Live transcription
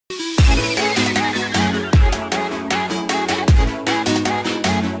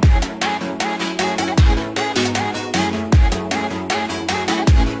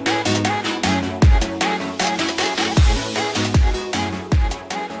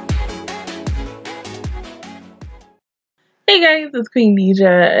Hey guys, it's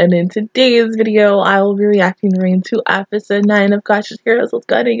Queendija, and in today's video, I will be reacting to episode 9 of Cautious Heroes. Let's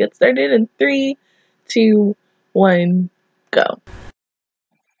go ahead and get started in 3, 2, 1, go.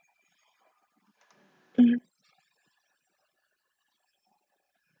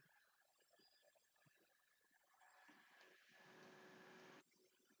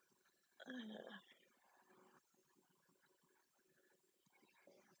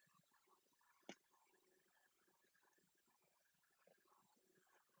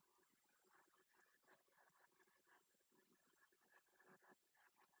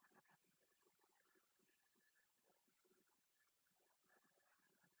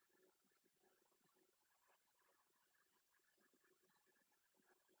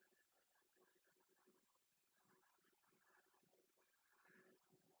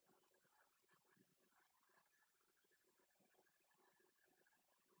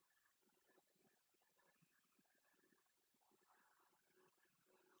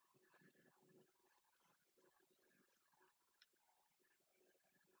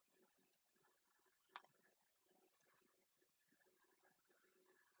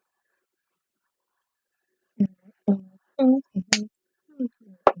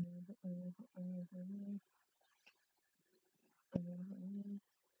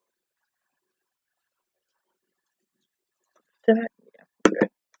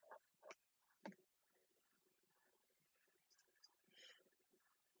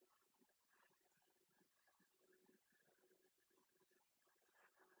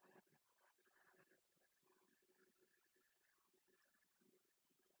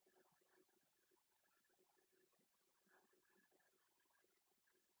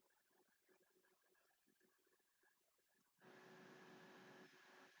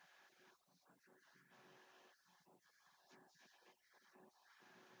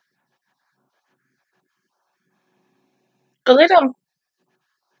 Go lay down.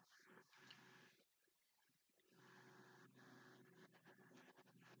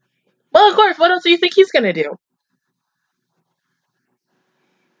 Well, of course, what else do you think he's gonna do?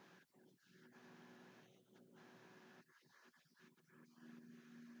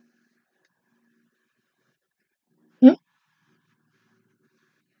 Hmm?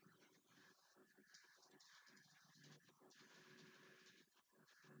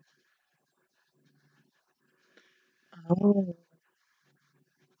 Oh.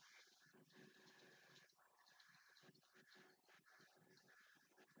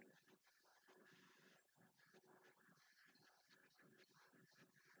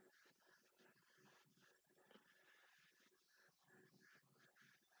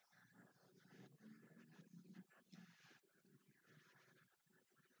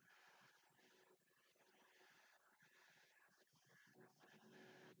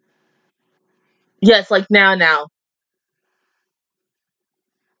 Yes, like now.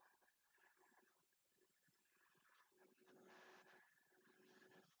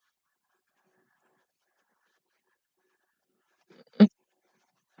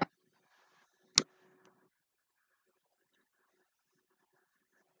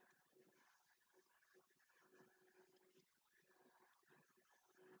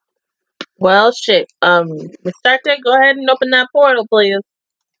 Well, shit. Start go ahead and open that portal, please.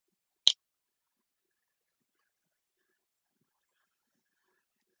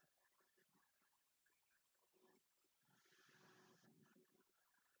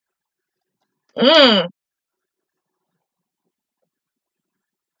 Mm.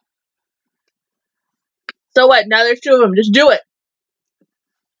 So what? Now there's 2 of them. Just do it.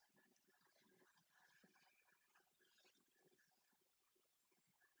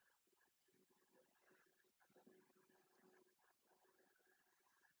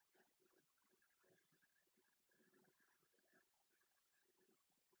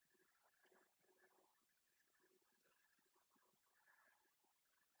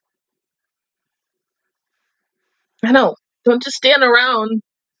 I know. Don't just stand around.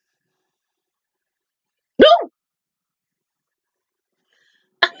 No!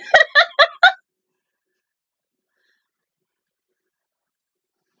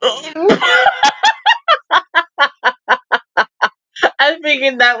 I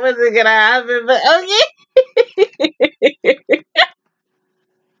figured that wasn't gonna happen, but okay.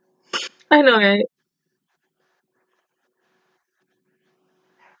 I know, right?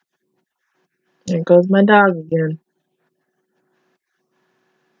 There goes my dog again.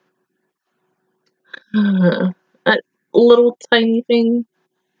 That little tiny thing.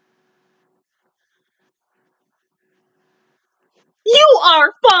 You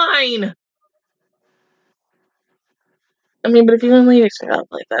are fine! I mean, but if you want to leave it up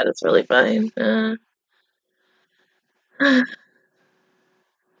like that, it's really fine.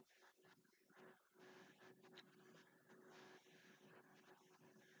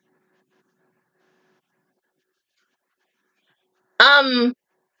 um.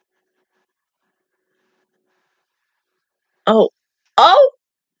 Oh. Oh.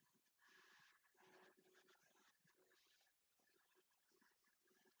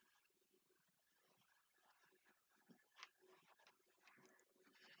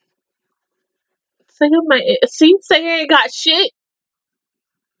 Sega might see. Sega ain't got shit.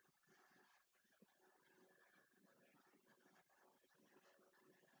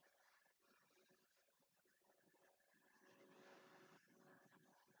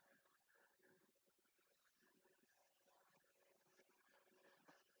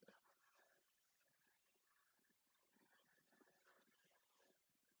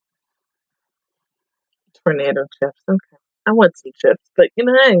 Tornado chips. Okay. I want some chips, but you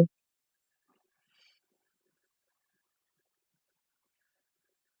know, hey.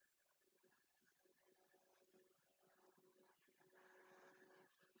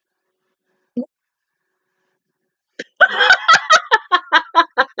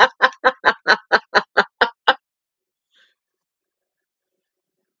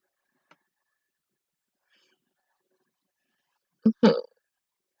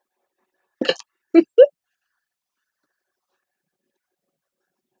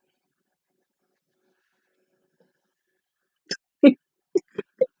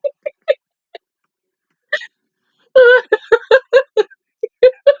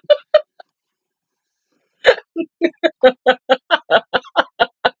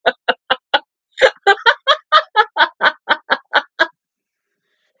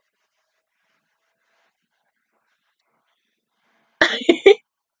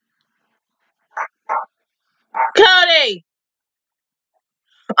 Cody.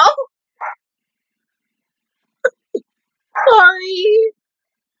 Oh, sorry.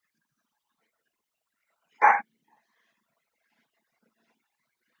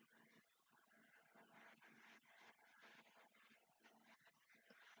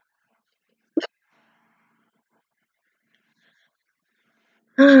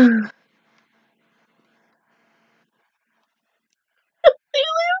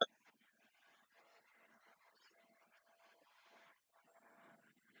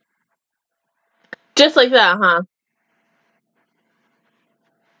 Just like that, huh?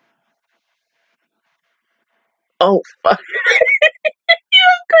 Oh, fuck. Of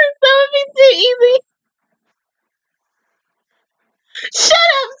course, that would be too easy. Shut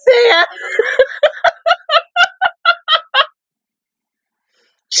up, Sam.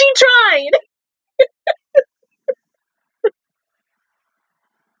 She tried.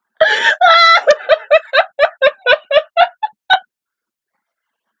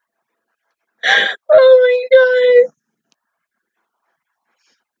 Oh my god.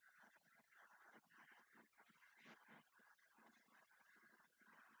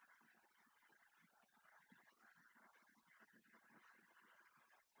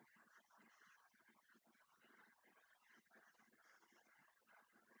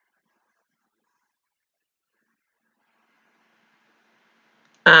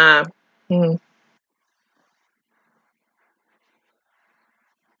 Ah. Hmm.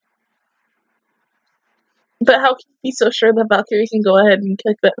 But how can you be so sure that Valkyrie can go ahead and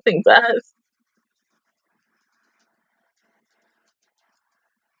kick that thing's ass?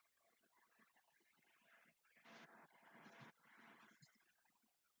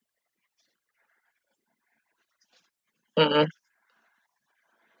 Mm-mm.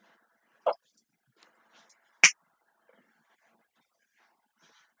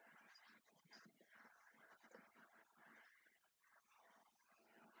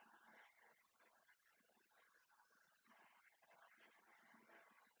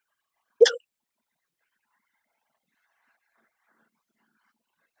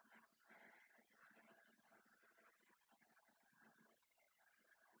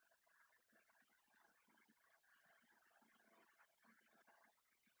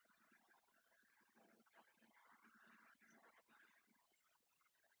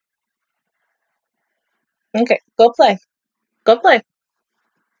 Okay, go play. Go play.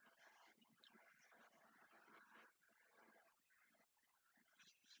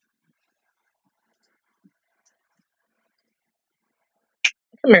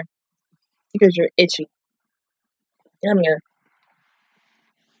 Come here. Because you're itchy. Come here.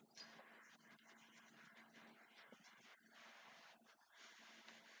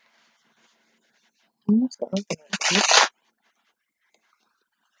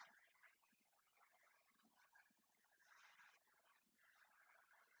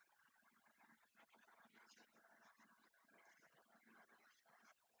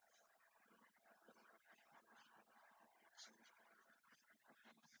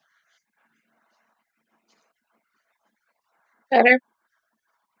 Better.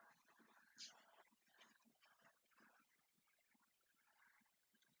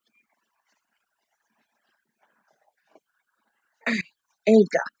 There you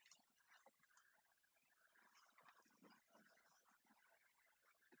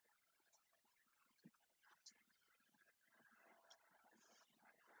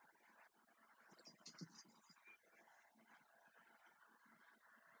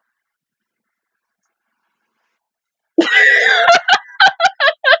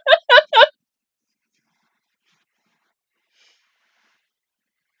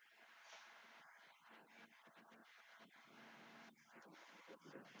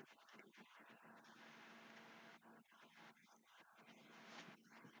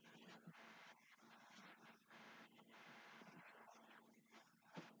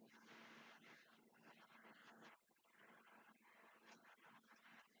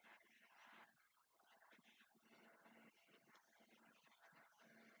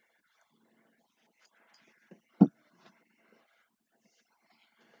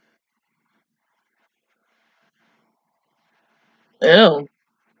go. Oh.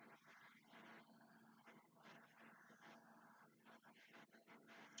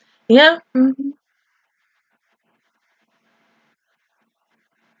 Yeah. Hmm.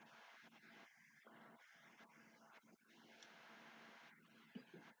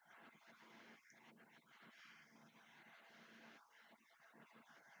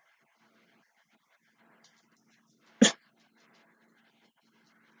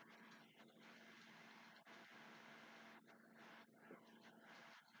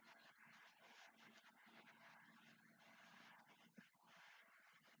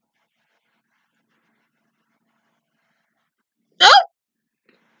 Oh.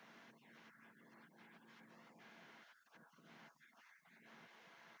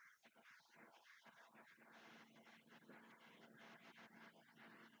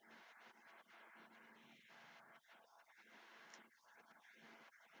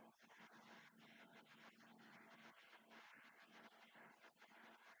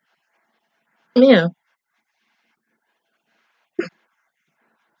 Yeah.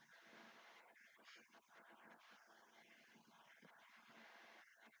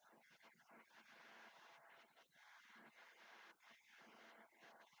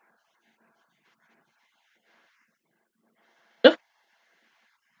 Oh.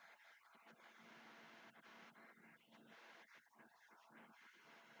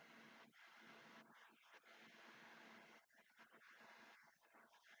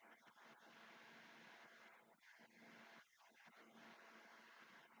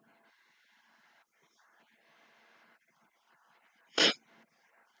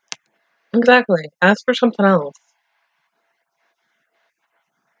 Exactly. Ask for something else.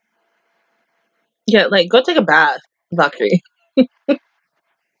 Yeah, like go take a bath, Valkyrie.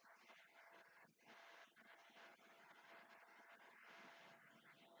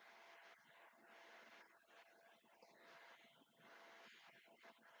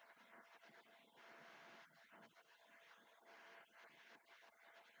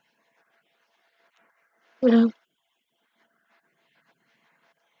 Yeah.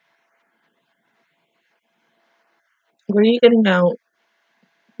 What are you getting out?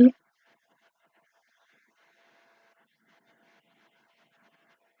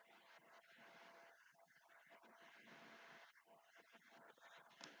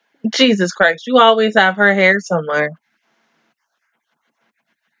 Jesus Christ, you always have her hair somewhere.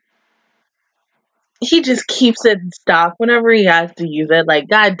 He just keeps it in stock whenever he has to use it. Like,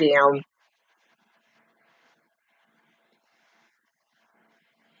 goddamn.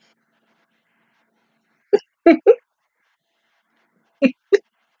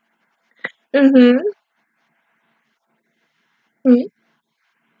 Mm-hmm.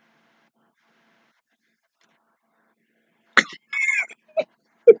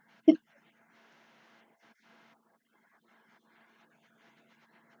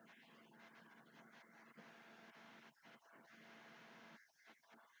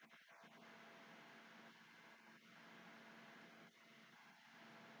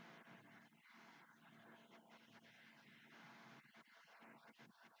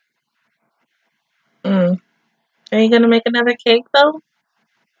 Mm. Are you gonna make another cake though?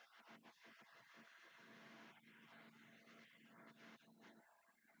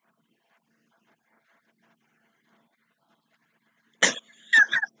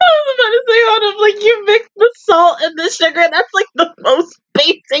 I was about to say, hold up, like you mix the salt and the sugar. That's like the most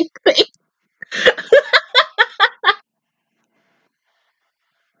basic thing.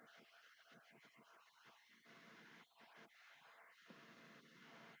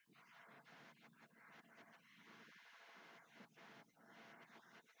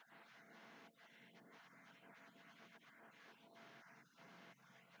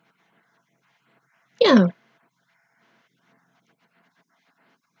 Yeah.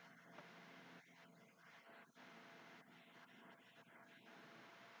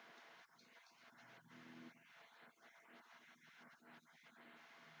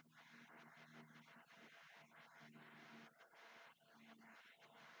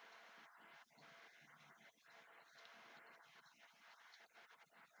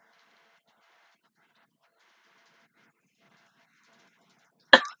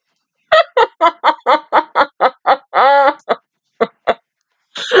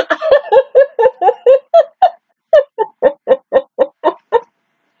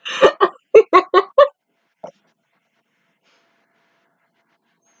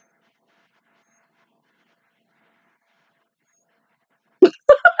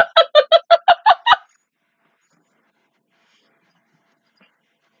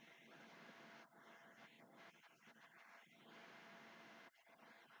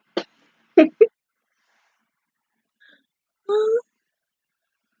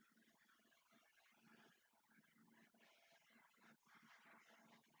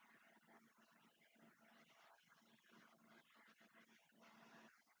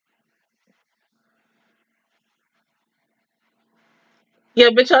 Yeah,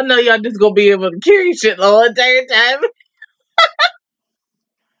 but y'all know y'all just gonna be able to carry shit the whole entire time.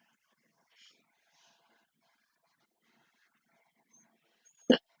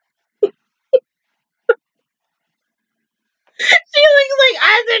 She looks like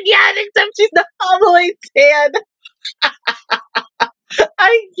Isaac Yan, except she's not all the way tan.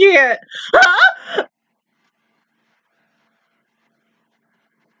 I can't. Huh?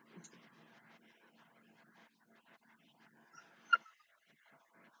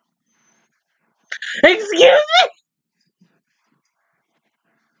 Excuse me.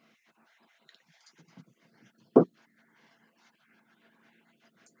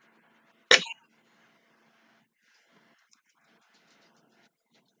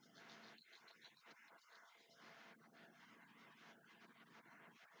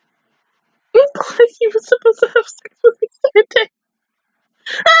 He was supposed to have sex with me that day.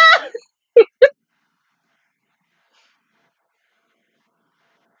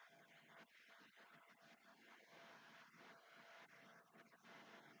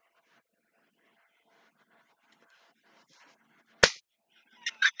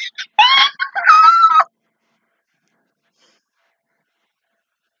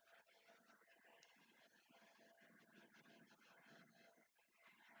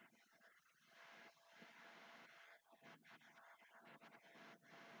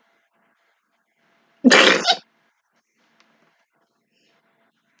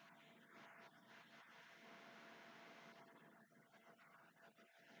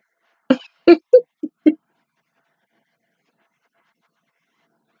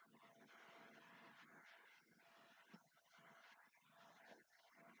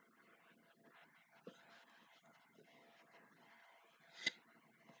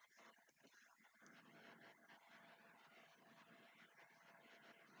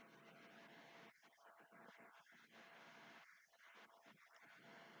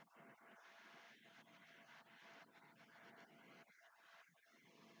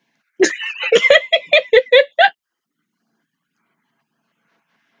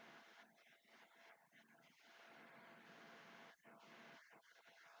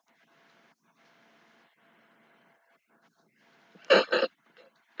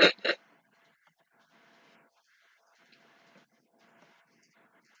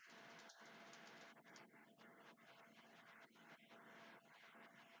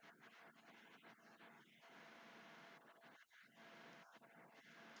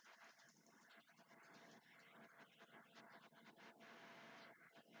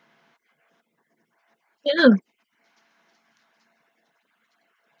 Yeah,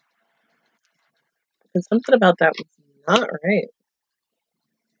 because something about that was not right.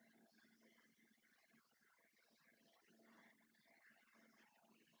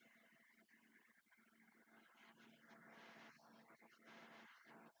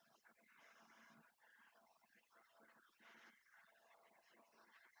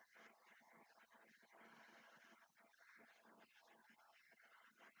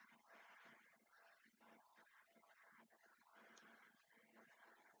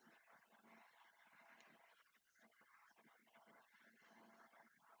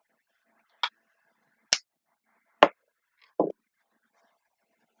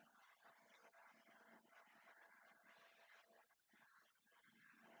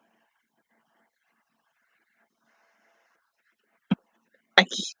 I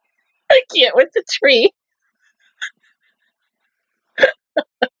can't, I can't with the tree.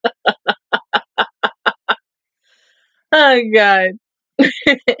 Oh god.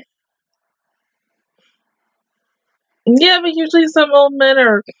 Yeah, but usually some old men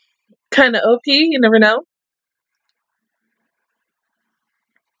are kind of OP. You never know.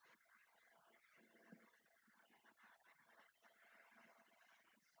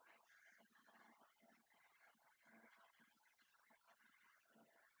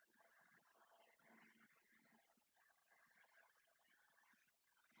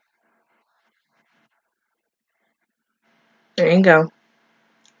 There you go.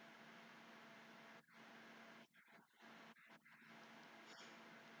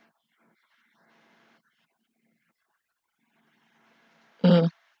 Mm.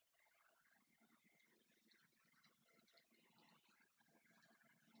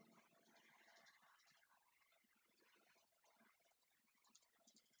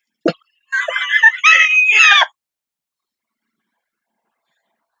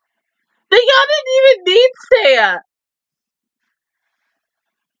 Y'all didn't even need Saya.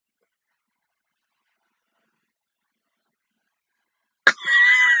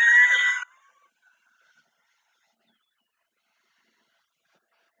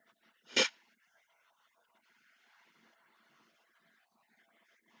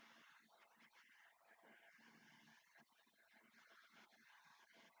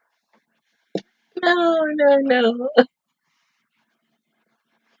 No, no, no.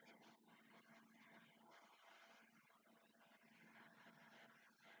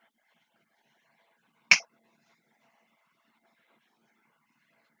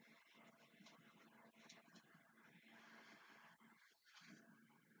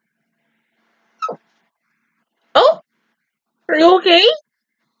 Oh, are you okay?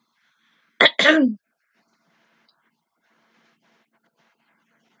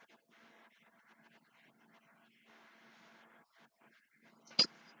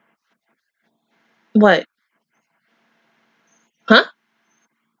 What? Huh?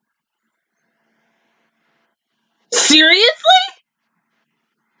 Seriously?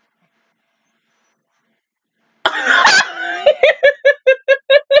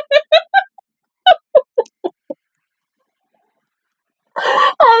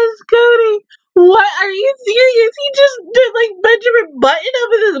 As Cody, what are you serious? He just did like Benjamin Button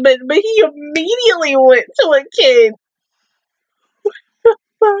over this bitch, but he immediately went to a kid.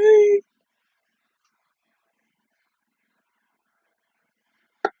 Bye.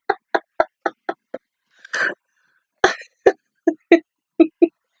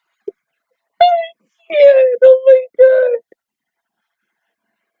 Yeah, oh my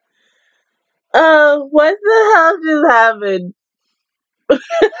god. What the hell just happened?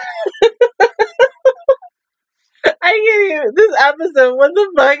 I can't even. This episode, what the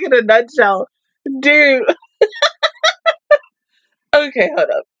fuck in a nutshell? Dude. Okay, hold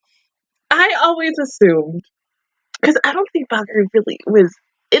up. I always assumed, because I don't think Valkyrie really was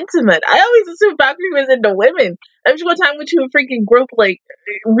intimate. I always assumed Valkyrie was into women. Every single time when you a freaking group, like,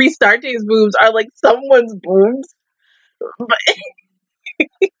 Restarte's boobs are like someone's boobs. But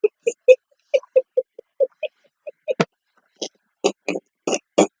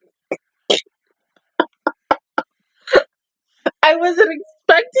I wasn't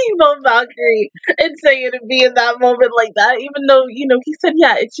expecting both Valkyrie and Seiya to be in that moment like that, even though, he said,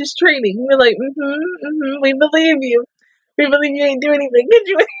 yeah, it's just training. We're like, we believe you. We believe you ain't do anything because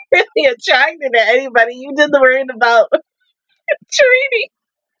you ain't really attracted to anybody. You did the worrying about training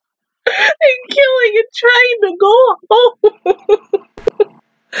and killing and trying to go home.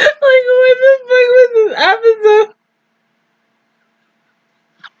 Like, what the fuck was this episode?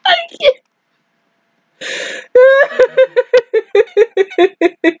 I can't.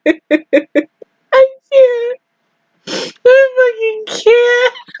 I can't. I fucking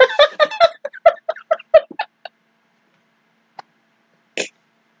can't.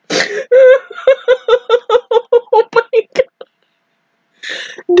 Oh my god.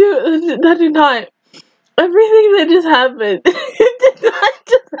 Dude, that did not. Everything that just happened. It did not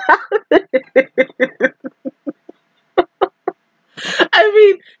just happen. I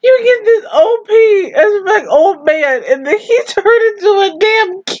mean, you get this OP as like old man, and then he turned into a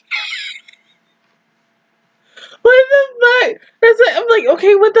damn kid. What the fuck? That's like, I'm like,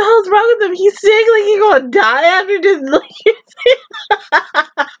 okay, what the hell's wrong with him? He's sick, like he gonna die after this.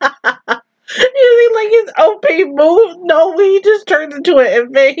 Using like his OP move. No, he just turns into an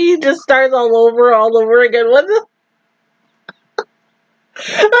infant. He just starts all over again. What the?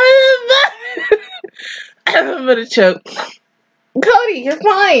 What the fuck? I'm gonna choke. Cody, you're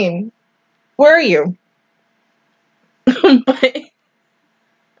fine. Where are you? But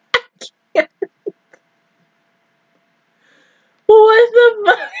what the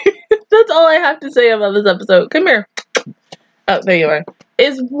fuck? That's all I have to say about this episode. Come here. Oh, there you are.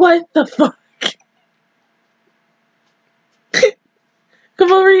 Is what the fuck?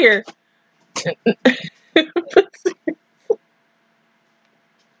 Come over here. What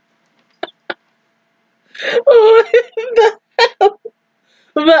the hell?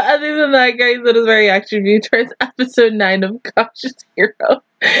 But other than that, guys, that is very action view towards episode 9 of Cautious Hero.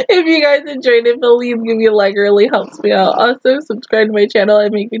 If you guys enjoyed it, please give me a like. It really helps me out. Also, subscribe to my channel. I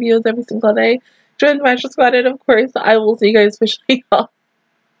make videos every single day. Join the Master Squad, and of course, I will see you guys officially off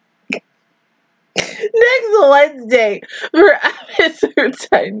next Wednesday for episode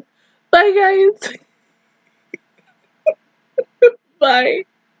 10. Bye, guys. Bye.